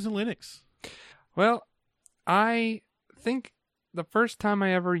you been using Linux? Well, I think the first time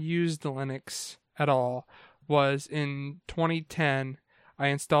I ever used Linux at all was in 2010. I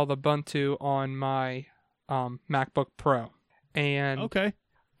installed Ubuntu on my MacBook Pro, and okay,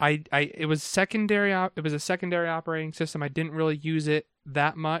 it was secondary. It was a secondary operating system. I didn't really use it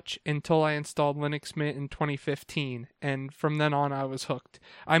that much until I installed Linux Mint in 2015, and from then on I was hooked.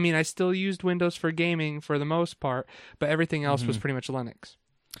 I mean, I still used Windows for gaming for the most part, but everything else was pretty much Linux.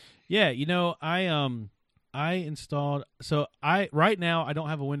 Yeah, I installed. So right now I don't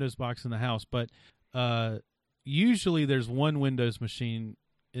have a Windows box in the house, but usually there's one Windows machine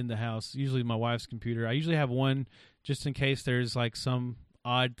in the house. Usually my wife's computer. I usually have one just in case there's like some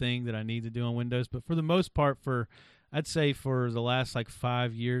odd thing that I need to do on Windows. But for the most part, I'd say for the last like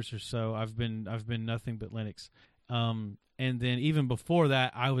 5 years or so, I've been nothing but Linux. And then even before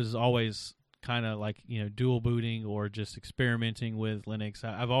that, I was always kind of like dual booting or just experimenting with Linux.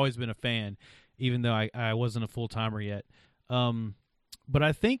 I've always been a fan, even though I wasn't a full timer yet. But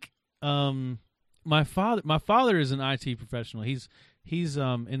I think my father is an IT professional. He's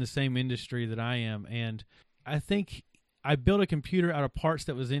in the same industry that I am, and I think I built a computer out of parts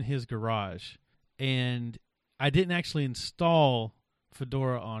that was in his garage, and I didn't actually install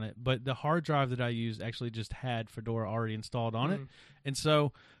Fedora on it, but the hard drive that I used actually just had Fedora already installed on it, and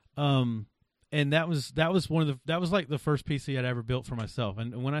so and that was like the first PC I'd ever built for myself.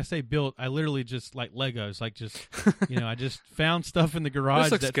 And when I say built, I literally just like Legos, like just I just found stuff in the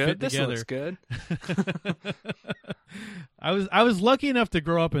garage that fit together. This looks good. I was lucky enough to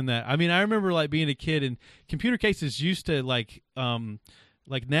grow up in that. I mean, I remember like being a kid, and computer cases used to like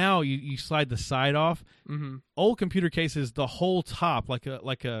now you slide the side off. Mm-hmm. Old computer cases, the whole top, like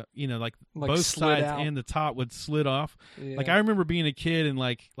both sides out. And the top would slid off. Yeah. Like I remember being a kid and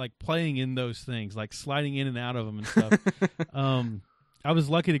like playing in those things, like sliding in and out of them and stuff. I was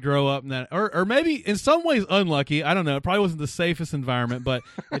lucky to grow up in that, or maybe in some ways unlucky. I don't know. It probably wasn't the safest environment, but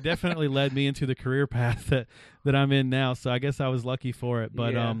it definitely led me into the career path that I'm in now. So I guess I was lucky for it.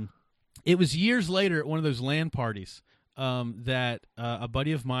 But it was years later at one of those LAN parties that a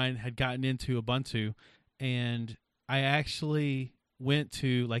buddy of mine had gotten into Ubuntu, and I actually went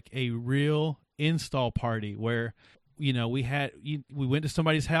to like a real install party where we went to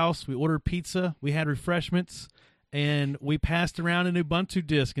somebody's house, we ordered pizza, we had refreshments, and we passed around an Ubuntu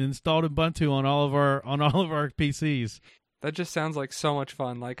disk and installed Ubuntu on all of our PCs. That just sounds like so much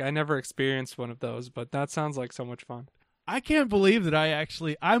fun. Like I never experienced one of those, but that sounds like so much fun. I can't believe that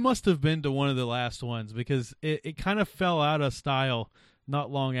I must have been to one of the last ones, because it kind of fell out of style not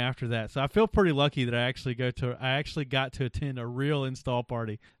long after that. So I feel pretty lucky that I actually got to attend a real install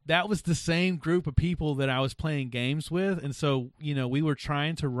party. That was the same group of people that I was playing games with, and so we were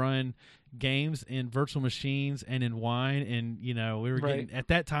trying to run games in virtual machines and in Wine, and we were getting at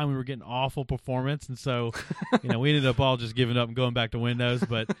that time we were getting awful performance, and so we ended up all just giving up and going back to Windows.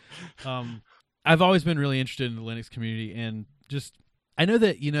 But I've always been really interested in the Linux community, and just I know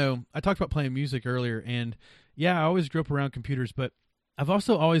that I talked about playing music earlier, and yeah, I always grew up around computers, but I've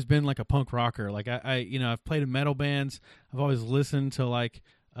also always been like a punk rocker. Like I've played in metal bands. I've always listened to like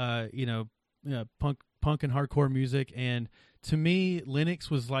punk and hardcore music, and to me,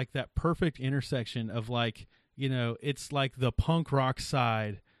 Linux was like that perfect intersection of like it's like the punk rock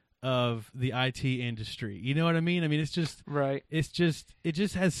side of the IT industry. You know what I mean? I mean, it's just right. It just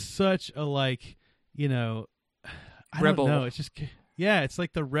has such a like I rebel. don't know. It's just. Yeah, it's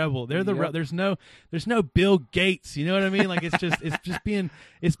like the rebel. They're the Yep. there's no Bill Gates. You know what I mean? Like it's just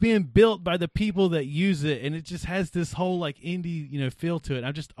being built by the people that use it, and it just has this whole like indie feel to it.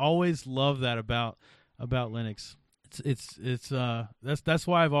 I just always love that about Linux. That's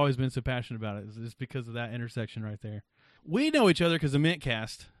why I've always been so passionate about it. It's because of that intersection right there. We know each other because of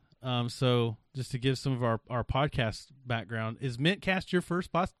Mintcast. So just to give some of our podcast background, is Mintcast your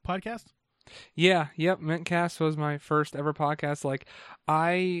first podcast? Yeah, yep. Mintcast was my first ever podcast. Like,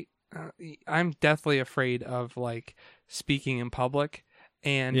 I'm deathly afraid of like speaking in public,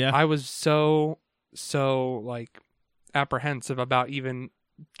 and I was so like apprehensive about even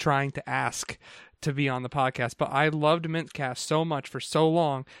trying to ask to be on the podcast. But I loved Mintcast so much for so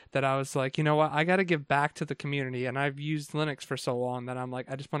long that I was like, you know what, I got to give back to the community. And I've used Linux for so long that I'm like,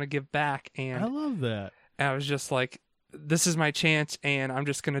 I just want to give back. And I love that. And I was just like, this is my chance, and I'm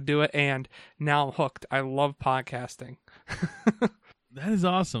just going to do it. And now I'm hooked. I love podcasting. That is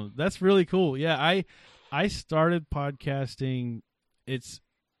awesome. That's really cool. Yeah, I started podcasting.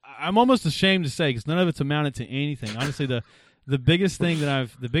 I'm almost ashamed to say because none of it's amounted to anything. Honestly, the biggest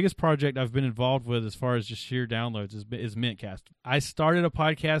project I've been involved with as far as just sheer downloads is Mintcast. I started a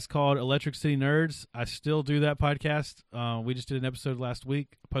podcast called Electric City Nerds. I still do that podcast. We just did an episode last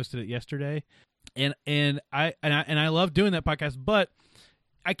week. Posted it yesterday. And I love doing that podcast, but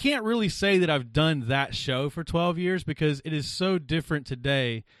I can't really say that I've done that show for 12 years because it is so different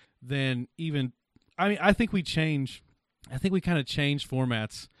today than even. I mean, I think we kind of change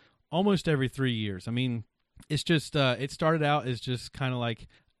formats almost every 3 years. I mean, it's just it started out as just kind of like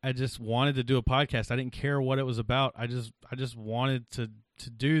I just wanted to do a podcast. I didn't care what it was about. I just wanted to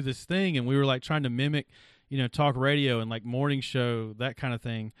do this thing, and we were like trying to mimic, talk radio and like morning show, that kind of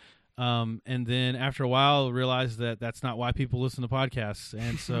thing. And then after a while, realized that that's not why people listen to podcasts.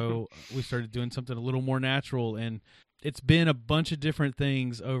 And so we started doing something a little more natural, and it's been a bunch of different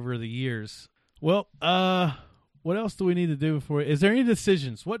things over the years. Well, what else do we need to do before? Is there any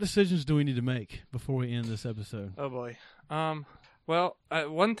decisions? What decisions do we need to make before we end this episode? Oh boy. Well,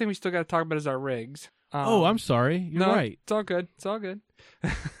 one thing we still got to talk about is our rigs. I'm sorry. You're right. It's all good. It's all good.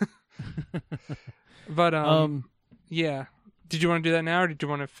 But yeah. Did you want to do that now, or did you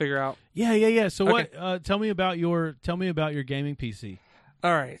want to figure out? Yeah. So okay. What? Tell me about your gaming PC.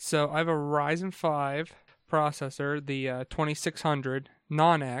 All right. So I have a Ryzen 5 processor, the 2600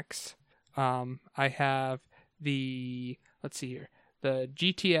 non-X. I have the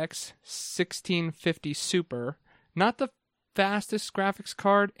GTX 1650 Super, not the fastest graphics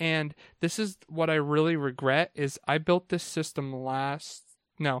card. And this is what I really regret is I built this system like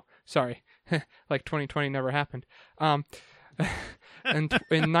 2020 never happened. In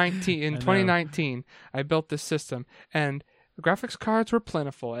 2019, I built this system, and the graphics cards were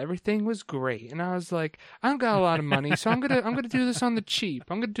plentiful. Everything was great, and I was like, I've got a lot of money, so I'm gonna do this on the cheap.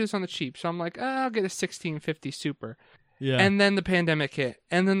 So I'm like, I'll get a 1650 Super. Yeah. And then the pandemic hit,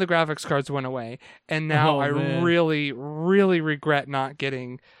 and then the graphics cards went away, and now I really, really regret not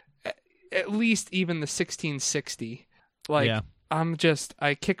getting at least even the 1660.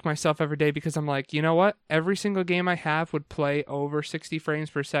 I kick myself every day because I'm like, you know what? Every single game I have would play over 60 frames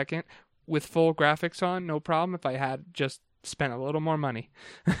per second with full graphics on, no problem, if I had just spent a little more money.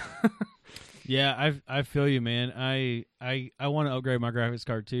 Yeah, I feel you, man. I want to upgrade my graphics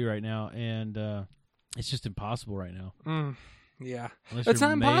card too right now, and it's just impossible right now. Yeah. It's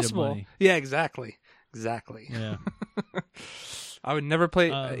not impossible. Yeah, exactly. Yeah. I would never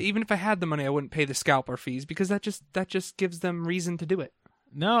play, even if I had the money, I wouldn't pay the scalper fees because that just gives them reason to do it.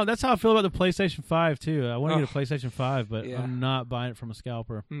 No, that's how I feel about the PlayStation 5 too. I want to get a PlayStation 5, but I'm not buying it from a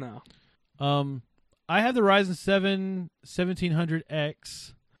scalper. No. I have the Ryzen 7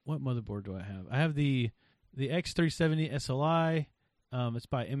 1700X. What motherboard do I have? I have the X370 SLI. It's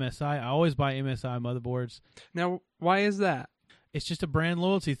by MSI. I always buy MSI motherboards. Now, why is that? It's just a brand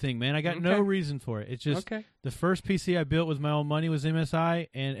loyalty thing, man. I got no reason for it. It's just the first PC I built with my own money was MSI,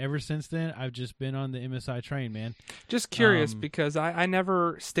 and ever since then, I've just been on the MSI train, man. Just curious, because I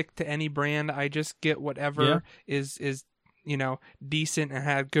never stick to any brand. I just get whatever is decent and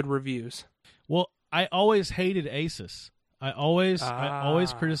had good reviews. Well, I always hated Asus. I always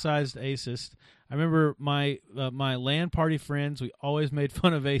criticized Asus. I remember my LAN party friends. We always made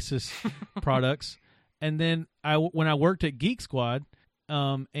fun of Asus products. And then when I worked at Geek Squad,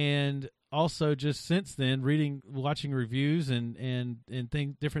 and also just since then watching reviews and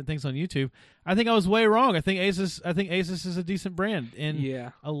different things on YouTube, I think I was way wrong. I think Asus is a decent brand,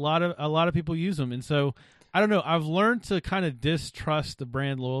 and a lot of people use them. And so I don't know. I've learned to kind of distrust the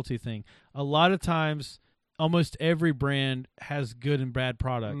brand loyalty thing. A lot of times, almost every brand has good and bad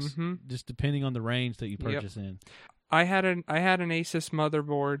products, just depending on the range that you purchase in. I had an Asus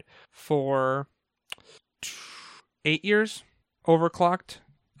motherboard for 8 years, overclocked,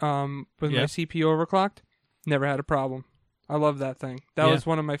 with my CPU overclocked. Never had a problem. I love that thing. That was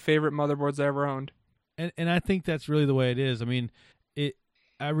one of my favorite motherboards I ever owned. And I think that's really the way it is. I mean,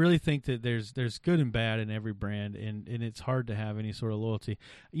 I really think that there's good and bad in every brand, and it's hard to have any sort of loyalty.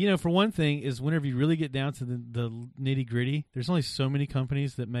 For one thing is whenever you really get down to the nitty gritty, there's only so many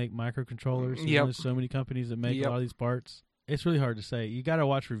companies that make microcontrollers. There's only so many companies that make a lot of these parts. It's really hard to say. You got to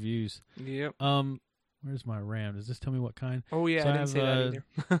watch reviews. Yep. Where's my RAM? Does this tell me what kind? Oh, yeah, so I didn't say that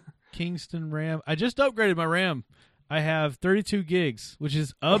either. Kingston RAM. I just upgraded my RAM. I have 32 gigs, which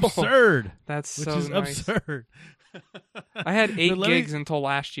is absurd. That's so nice. Absurd. I had 8 gigs until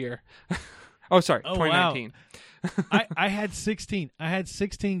last year. 2019. Wow. I had 16. I had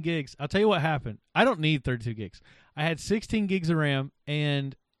 16 gigs. I'll tell you what happened. I don't need 32 gigs. I had 16 gigs of RAM,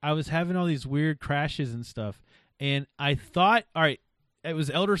 and I was having all these weird crashes and stuff. And I thought, all right, it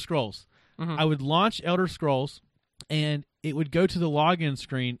was Elder Scrolls. I would launch Elder Scrolls, and it would go to the login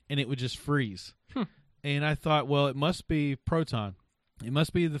screen, and it would just freeze. And I thought, well, it must be Proton. It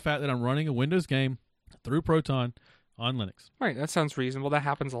must be the fact that I'm running a Windows game through Proton on Linux. Right, that sounds reasonable. That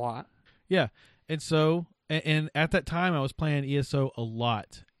happens a lot. Yeah, and so, and at that time, I was playing ESO a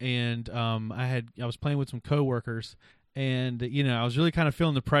lot, and I was playing with some coworkers, and I was really kind of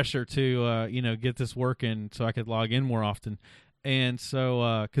feeling the pressure to get this working so I could log in more often. And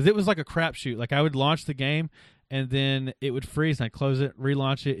so, because it was like a crapshoot. Like, I would launch the game, and then it would freeze, and I'd close it,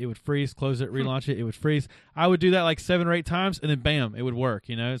 relaunch it, it would freeze, close it, relaunch it, it would freeze. I would do that like 7 or 8 times, and then bam, it would work,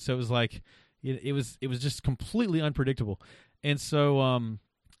 So it was like, it was just completely unpredictable. And so,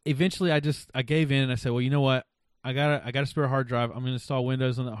 eventually I gave in, and I said, well, you know what? I got a spare hard drive. I'm going to install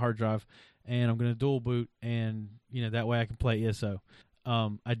Windows on that hard drive, and I'm going to dual boot, and, that way I can play ESO.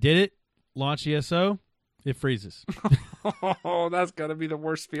 I did it, launch ESO. It freezes. Oh, that's gotta be the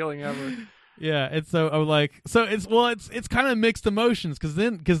worst feeling ever. Yeah, and so I'm like, it's kind of mixed emotions because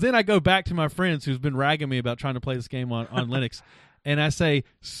then I go back to my friends who's been ragging me about trying to play this game on Linux, and I say,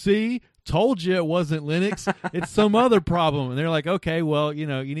 "See, told you it wasn't Linux. It's some other problem." And they're like, "Okay, well, you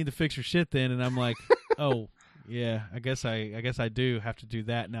need to fix your shit then." And I'm like, "Oh, yeah, I guess I do have to do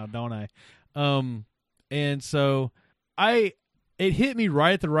that now, don't I?" And so it hit me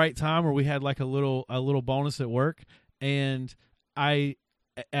right at the right time where we had like a little bonus at work, and I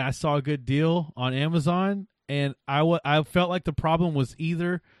saw a good deal on Amazon, and I felt like the problem was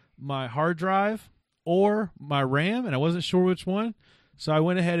either my hard drive or my RAM, and I wasn't sure which one, so I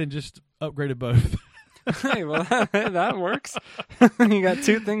went ahead and just upgraded both. Hey, well, that works. You got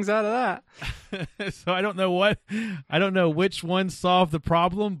 2 things out of that. So I don't know which one solved the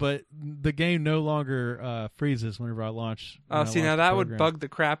problem, but the game no longer freezes whenever I launch. See, now that would bug the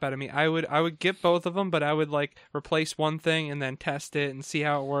crap out of me. I would get both of them, but I would like replace one thing and then test it and see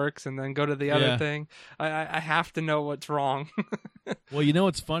how it works, and then go to the other thing. I have to know what's wrong. Well,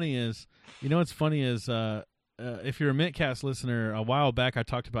 what's funny is, if you're a Mintcast listener, a while back I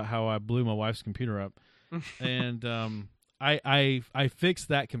talked about how I blew my wife's computer up. And I fixed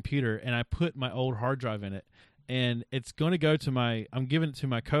that computer, and I put my old hard drive in it, and it's going to go to I'm giving it to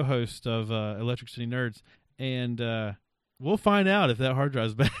my co-host of Electric City Nerds, and we'll find out if that hard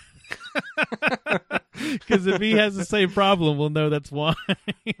drive's bad. Because if he has the same problem, we'll know that's why.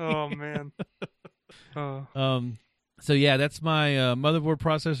 Oh man. Oh. So yeah, that's my motherboard,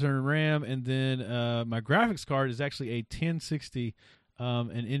 processor, and RAM, and then my graphics card is actually a 1060, an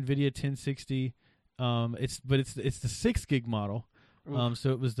NVIDIA 1060. It's the 6 gig model.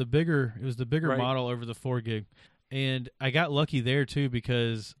 So it was the bigger right. model over the 4 gig, and I got lucky there too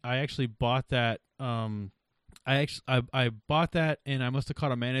because I actually bought that. I bought that, and I must have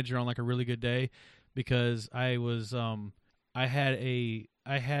caught a manager on like a really good day because I was I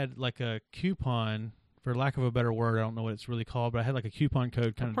had like a coupon for lack of a better word, I don't know what it's really called, but I had like a coupon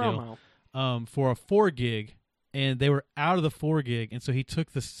code kind of promo deal for a 4 gig, and they were out of the 4 gig, and so he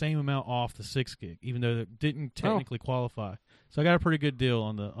took the same amount off the 6 gig, even though it didn't technically qualify. So I got a pretty good deal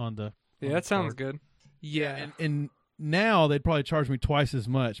on the. Yeah, that sounds good. Yeah, and now they'd probably charge me twice as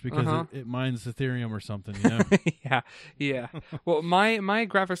much because it mines Ethereum or something, you know? yeah. Well, my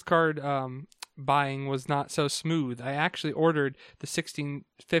graphics card buying was not so smooth. I actually ordered the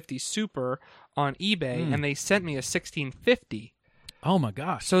 1650 Super on eBay, and they sent me a 1650. Oh my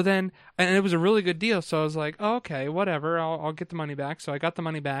gosh! So then, and it was a really good deal. So I was like, oh, okay, whatever. I'll get the money back. So I got the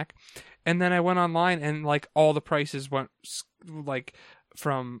money back, and then I went online, and like all the prices went like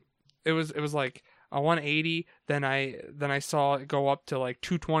from it was like a 180, then I saw it go up to like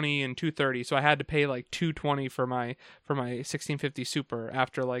 220 and 230, so I had to pay like 220 for my 1650 Super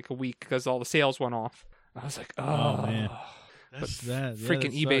after like a week because all the sales went off. I was like, oh man, that's that. Yeah,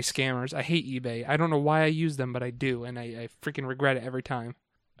 freaking that eBay sucks. scammers. I hate eBay. I don't know why I use them, but I do, and I freaking regret it every time.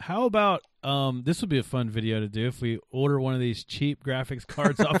 How about this would be a fun video to do if we order one of these cheap graphics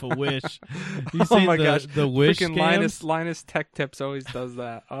cards off of Wish. You see gosh, the Wish freaking scams? Linus Tech Tips always does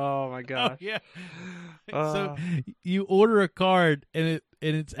that. Oh my gosh. Oh, yeah. So you order a card and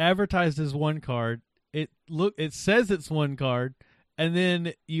it's advertised as one card. It says it's one card, and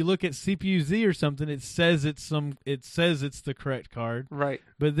then you look at CPUZ or something. It says it's the correct card. Right.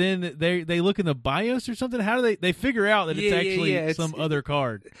 But then they look in the BIOS or something. How do they figure out that it's actually some other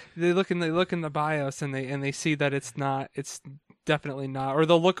card? They look in the BIOS and they see that it's not. It's definitely not. Or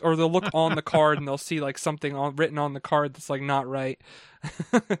they'll look on the card and they'll see like something written on the card that's like not right.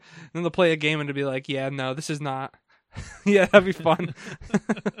 Then they'll play a game and to be like, yeah, no, this is not. Yeah, that'd be fun.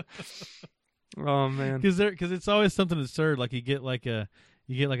 Oh man, because it's always something absurd. Like you get like a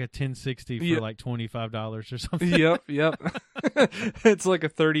 1060 for like $25 or something. Yep. It's like a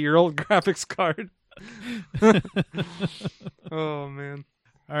 30-year-old graphics card. Oh man.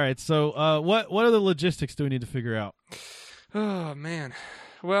 All right. So what are the logistics do we need to figure out? Oh man.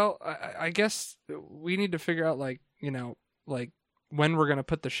 Well, I guess we need to figure out like when we're gonna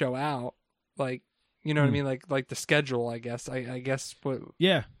put the show out. Like, you know what I mean? Like the schedule. I guess. I guess what.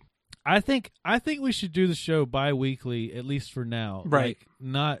 Yeah. I think we should do the show bi-weekly, at least for now. Right.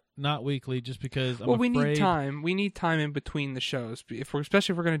 Like, not weekly, just because I'm well, afraid... we need time. We need time in between the shows,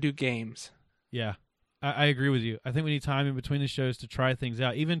 especially if we're going to do games. Yeah, I agree with you. I think we need time in between the shows to try things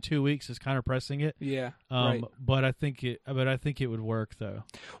out. Even 2 weeks is kind of pressing it. Yeah, right. But I think it would work though.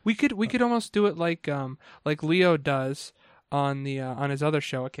 We could almost do it like Leo does on his other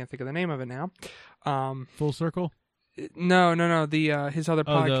show. I can't think of the name of it now. Full Circle. No. His other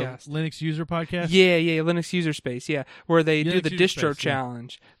podcast, the Linux User Podcast. Yeah, Linux User Space. Yeah, where they do the distro Space,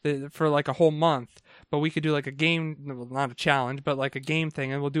 challenge for like a whole month. But we could do like a game, well, not a challenge, but like a game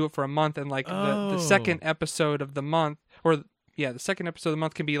thing, and we'll do it for a month. And like the second episode of the month, the second episode of the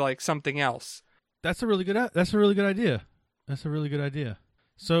month can be like something else. That's a really good idea.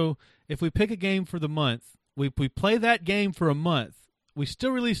 So if we pick a game for the month, we play that game for a month. We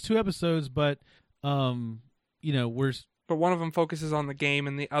still release 2 episodes, but But one of them focuses on the game,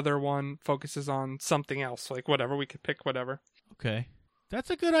 and the other one focuses on something else. Like whatever, we could pick whatever. Okay, that's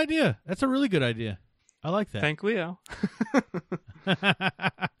a good idea. That's a really good idea. I like that. Thank Leo. All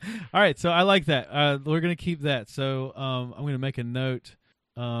right, so I like that. We're gonna keep that. So I'm gonna make a note.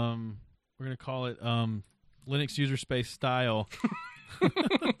 We're gonna call it Linux User Space Style.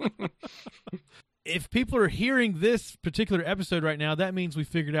 If people are hearing this particular episode right now, that means we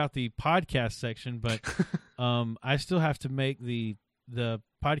figured out the podcast section, but I still have to make the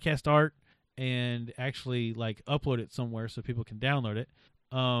podcast art and actually like upload it somewhere so people can download it.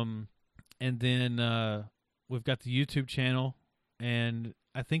 And then we've got the YouTube channel, and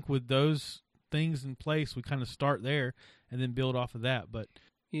I think with those things in place, we kind of start there and then build off of that. But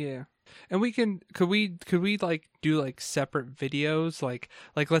yeah. And could we like do like separate videos, like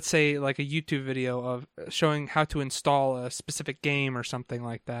let's say like a YouTube video of showing how to install a specific game or something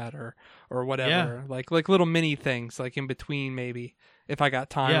like that, or whatever, like little mini things like in between, maybe if I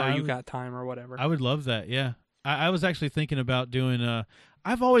got time or you got time or whatever. I would love that. Yeah, I was actually thinking about doing.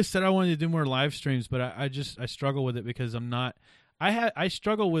 I've always said I wanted to do more live streams, but I struggle with it because I'm not. I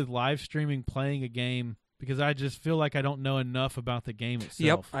struggle with live streaming playing a game, because I just feel like I don't know enough about the game itself.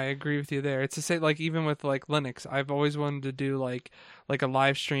 Yep, I agree with you there. It's to say, like, even with like Linux, I've always wanted to do like a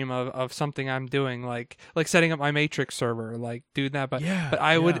live stream of something I'm doing, like setting up my Matrix server, like do that. But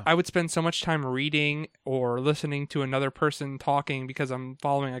I would spend so much time reading or listening to another person talking because I'm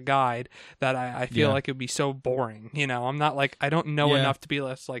following a guide that I feel like it would be so boring. You know, I'm not like, I don't know enough to be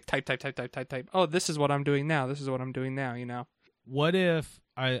less like type. Oh, this is what I'm doing now. This is what I'm doing now. You know. What if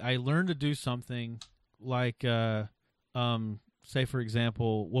I learned to do something like say for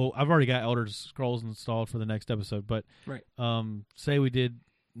example, well, I've already got Elder Scrolls installed for the next episode, but right. Say we did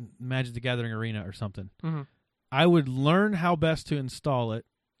Magic the Gathering Arena or something. Mm-hmm. I would learn how best to install it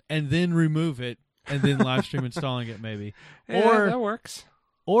and then remove it and then live stream installing it maybe. Yeah, or that works.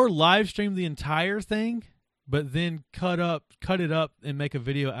 Or live stream the entire thing, but then cut it up and make a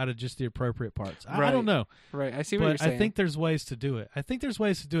video out of just the appropriate parts. I don't know. Right. I see what you're saying. I think there's ways to do it. I think there's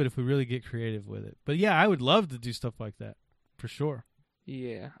ways to do it if we really get creative with it. But yeah, I would love to do stuff like that for sure.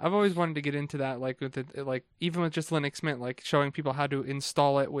 Yeah, I've always wanted to get into that, like with it, like even with just Linux Mint, like showing people how to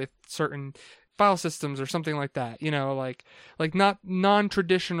install it with certain file systems or something like that. You know, like not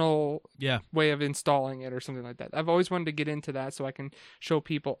non-traditional way of installing it or something like that. I've always wanted to get into that so I can show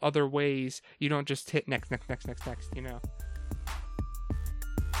people other ways. You don't just hit next. You know.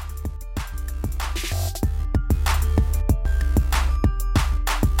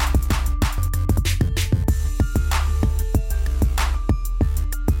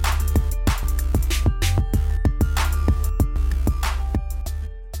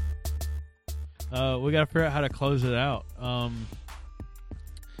 We got to figure out how to close it out.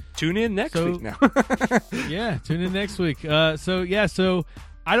 Tune in next week now. Yeah, tune in next week. So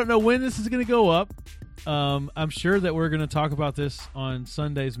I don't know when this is going to go up. I'm sure that we're going to talk about this on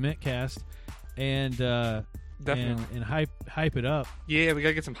Sunday's Mintcast and definitely and hype it up. Yeah, we got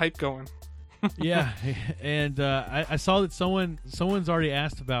to get some hype going. Yeah, and I saw that someone's already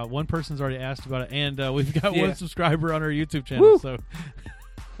asked about. One person's already asked about it, and we've got one subscriber on our YouTube channel. Woo! So.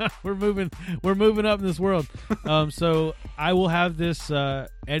 We're moving up in this world. So I will have this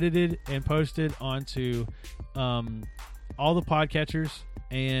edited and posted onto all the podcatchers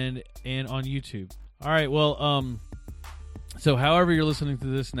and on YouTube. All right. Well, so however you're listening to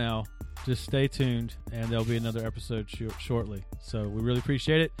this now, just stay tuned, and there'll be another episode shortly. So we really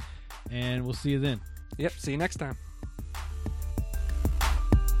appreciate it, and we'll see you then. Yep. See you next time.